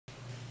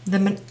Hello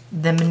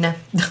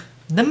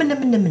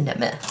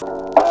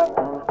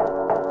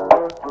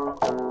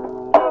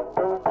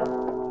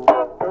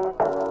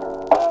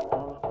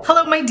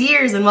my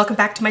dears and welcome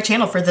back to my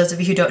channel. For those of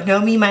you who don't know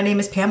me, my name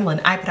is Pamela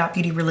and I put out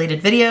beauty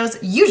related videos,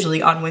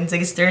 usually on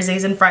Wednesdays,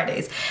 Thursdays, and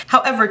Fridays.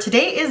 However,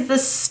 today is the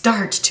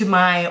start to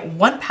my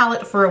one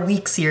palette for a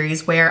week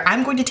series where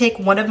I'm going to take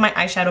one of my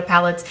eyeshadow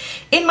palettes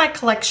in my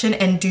collection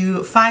and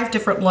do 5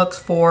 different looks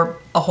for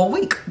a whole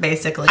week,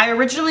 basically. I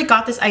originally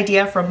got this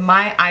idea from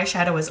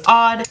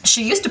myeyeshadowisodd.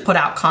 She used to put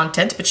out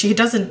content, but she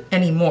doesn't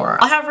anymore.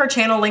 I'll have her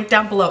channel linked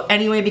down below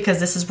anyway because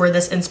this is where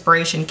this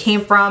inspiration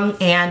came from.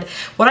 And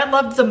what I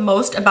loved the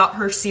most about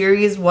her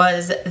series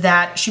was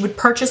that she would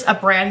purchase a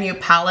brand new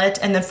palette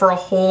and then for a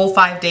whole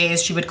 5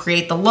 days she would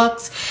create the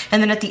looks, and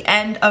then at the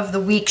end of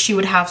the week she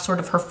would have sort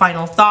of her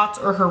final thoughts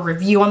or her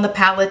review on the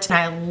palette. And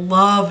I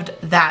loved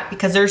that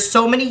because there's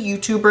so many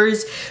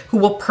YouTubers who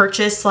will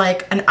purchase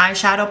like an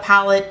eyeshadow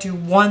palette,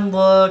 do one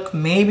look,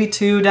 maybe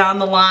 2 down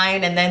the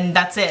line, and then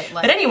that's it.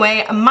 But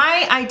anyway,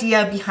 my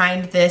idea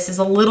behind this is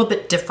a little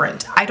bit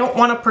different. I don't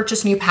want to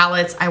purchase new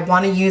palettes. I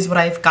want to use what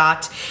I've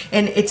got,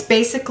 and it's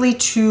basically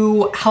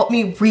to help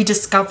me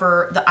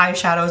rediscover the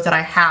eyeshadows that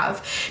I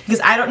have.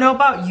 Because I don't know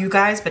about you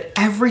guys, but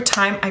every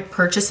time I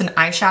purchase an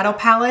eyeshadow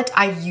palette,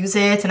 I use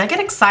it and I get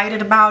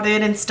excited about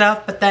it and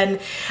stuff, but then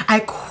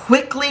I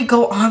quickly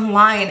go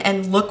online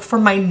and look for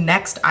my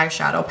next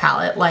eyeshadow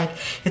palette. Like,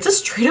 it's a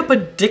straight up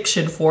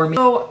addiction for me.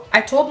 So I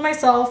told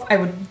myself I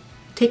would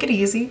take it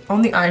easy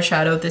on the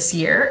eyeshadow this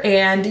year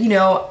and, you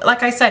know,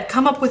 like I said,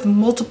 come up with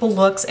multiple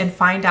looks and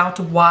find out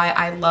why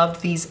I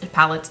loved these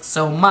palettes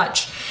so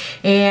much.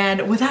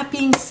 And with that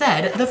being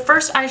said, the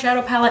first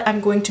eyeshadow palette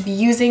I'm going to be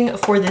using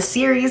for this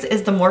series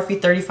is the Morphe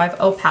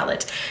 35O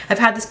palette. I've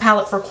had this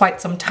palette for quite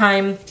some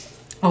time.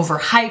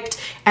 Overhyped.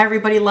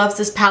 Everybody loves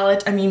this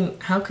palette. I mean,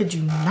 how could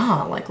you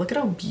not? Like, look at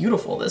how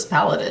beautiful this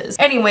palette is.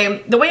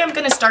 Anyway, the way I'm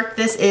gonna start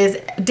this is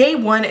day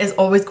 1 is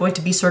always going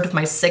to be sort of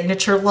my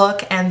signature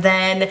look, and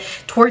then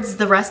towards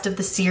the rest of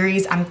the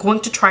series, I'm going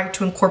to try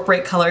to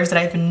incorporate colors that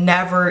I've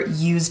never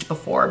used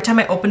before. Every time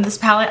I opened this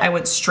palette, I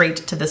went straight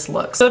to this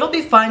look. So it'll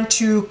be fun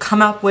to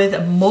come up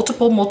with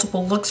multiple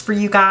looks for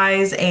you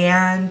guys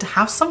and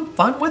have some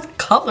fun with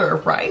color,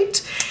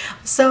 right?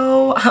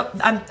 So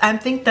I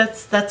think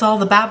that's all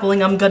the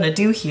babbling I'm gonna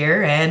do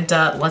here, and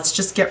let's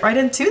just get right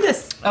into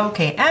this.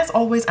 Okay, as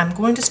always, I'm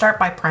going to start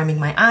by priming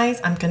my eyes.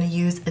 I'm gonna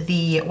use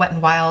the Wet n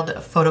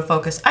Wild Photo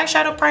Focus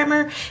eyeshadow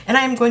primer, and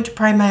I am going to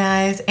prime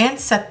my eyes and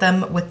set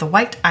them with the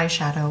white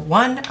eyeshadow,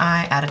 one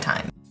eye at a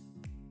time.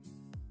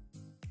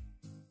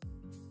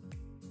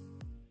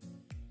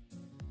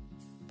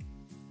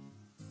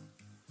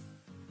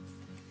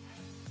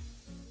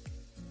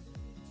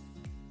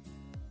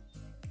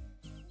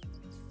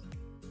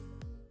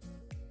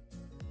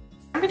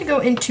 I'm gonna go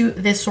into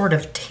this sort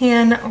of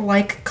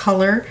tan-like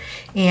color,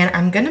 and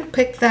I'm gonna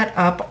pick that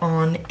up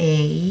on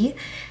a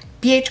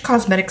BH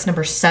Cosmetics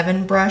number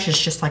 7 brush.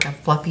 It's just like a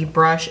fluffy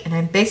brush, and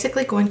I'm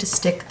basically going to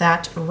stick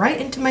that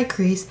right into my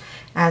crease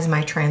as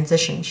my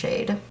transition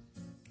shade.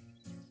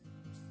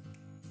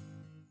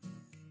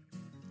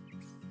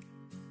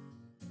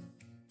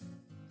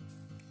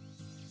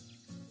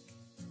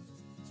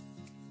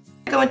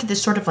 Go into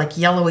this sort of like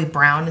yellowy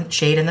brown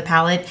shade in the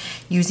palette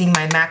using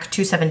my MAC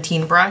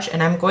 217 brush,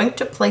 and I'm going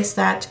to place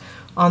that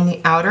on the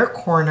outer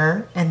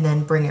corner and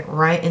then bring it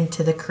right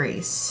into the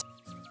crease.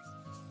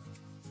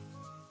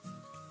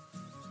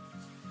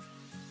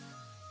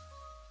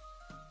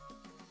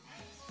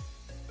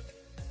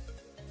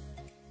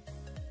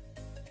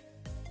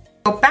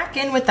 Go back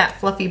in with that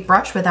fluffy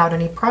brush without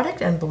any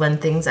product and blend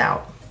things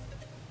out.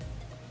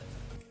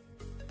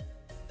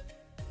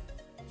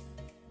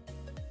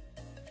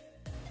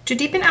 To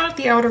deepen out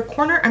the outer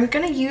corner, I'm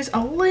gonna use a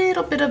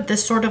little bit of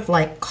this sort of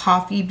like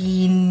coffee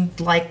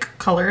bean-like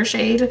color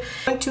shade.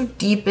 I'm going to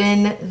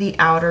deepen the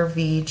outer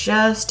V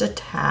just a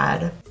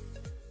tad.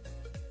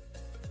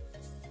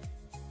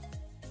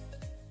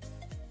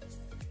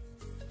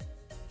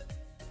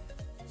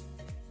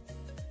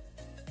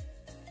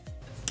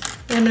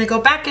 And I'm gonna go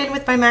back in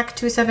with my MAC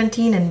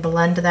 217 and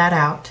blend that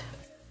out.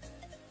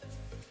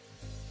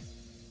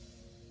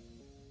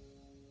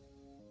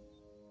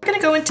 I'm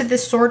gonna go into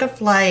this sort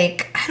of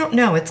like, I don't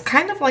know, it's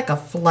kind of like a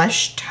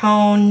flesh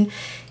tone,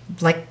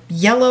 like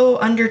yellow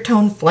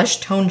undertone flesh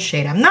tone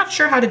shade. I'm not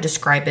sure how to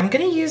describe it. I'm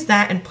gonna use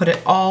that and put it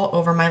all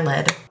over my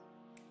lid.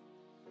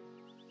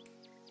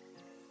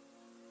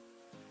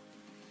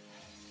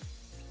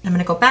 I'm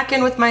gonna go back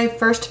in with my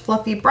first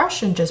fluffy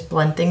brush and just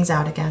blend things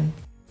out again.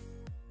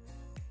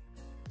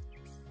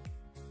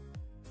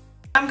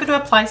 I'm going to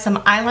apply some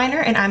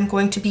eyeliner, and I'm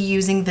going to be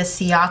using the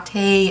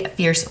Ciate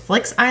Fierce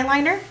Flicks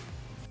eyeliner.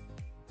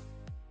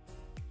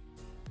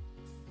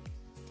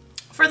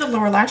 For the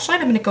lower lash line,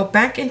 I'm going to go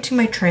back into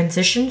my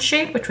transition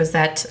shade, which was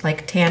that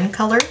like tan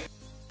color.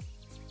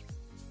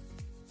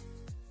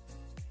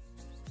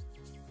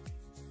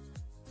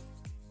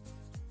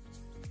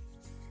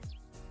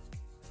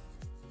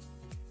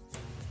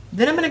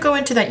 Then I'm going to go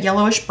into that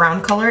yellowish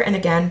brown color and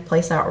again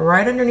place that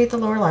right underneath the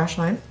lower lash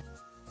line.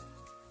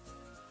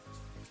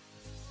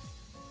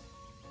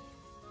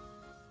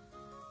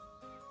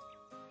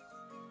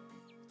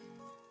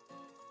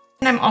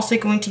 I'm also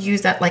going to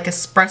use that like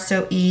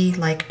espresso-y,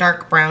 like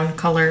dark brown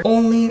color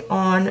only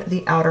on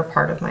the outer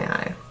part of my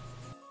eye.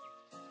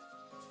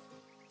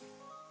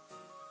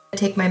 I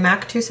take my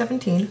MAC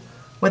 217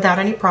 without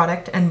any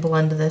product and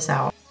blend this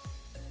out.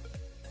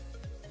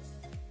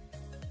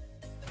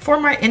 For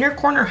my inner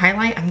corner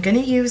highlight, I'm gonna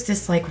use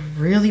this like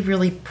really,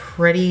 really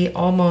pretty,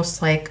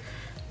 almost like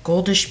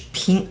goldish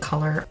pink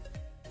color.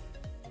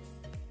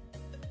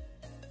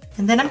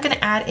 And then I'm gonna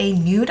add a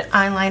nude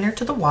eyeliner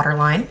to the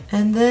waterline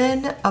and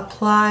then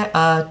apply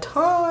a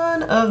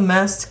ton of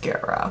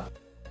mascara.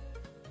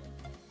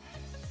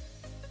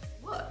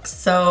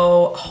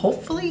 So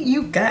hopefully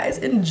you guys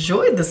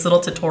enjoyed this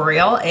little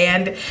tutorial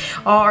and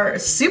are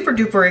super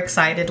duper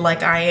excited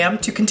like I am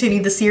to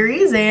continue the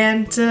series,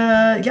 and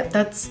yep,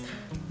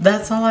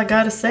 that's all I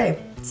gotta say.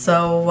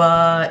 So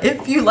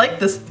if you like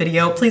this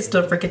video, please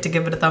don't forget to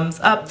give it a thumbs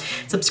up,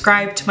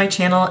 subscribe to my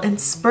channel, and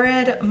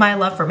spread my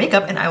love for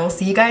makeup, and I will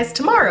see you guys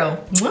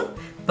tomorrow.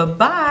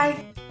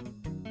 Bye-bye.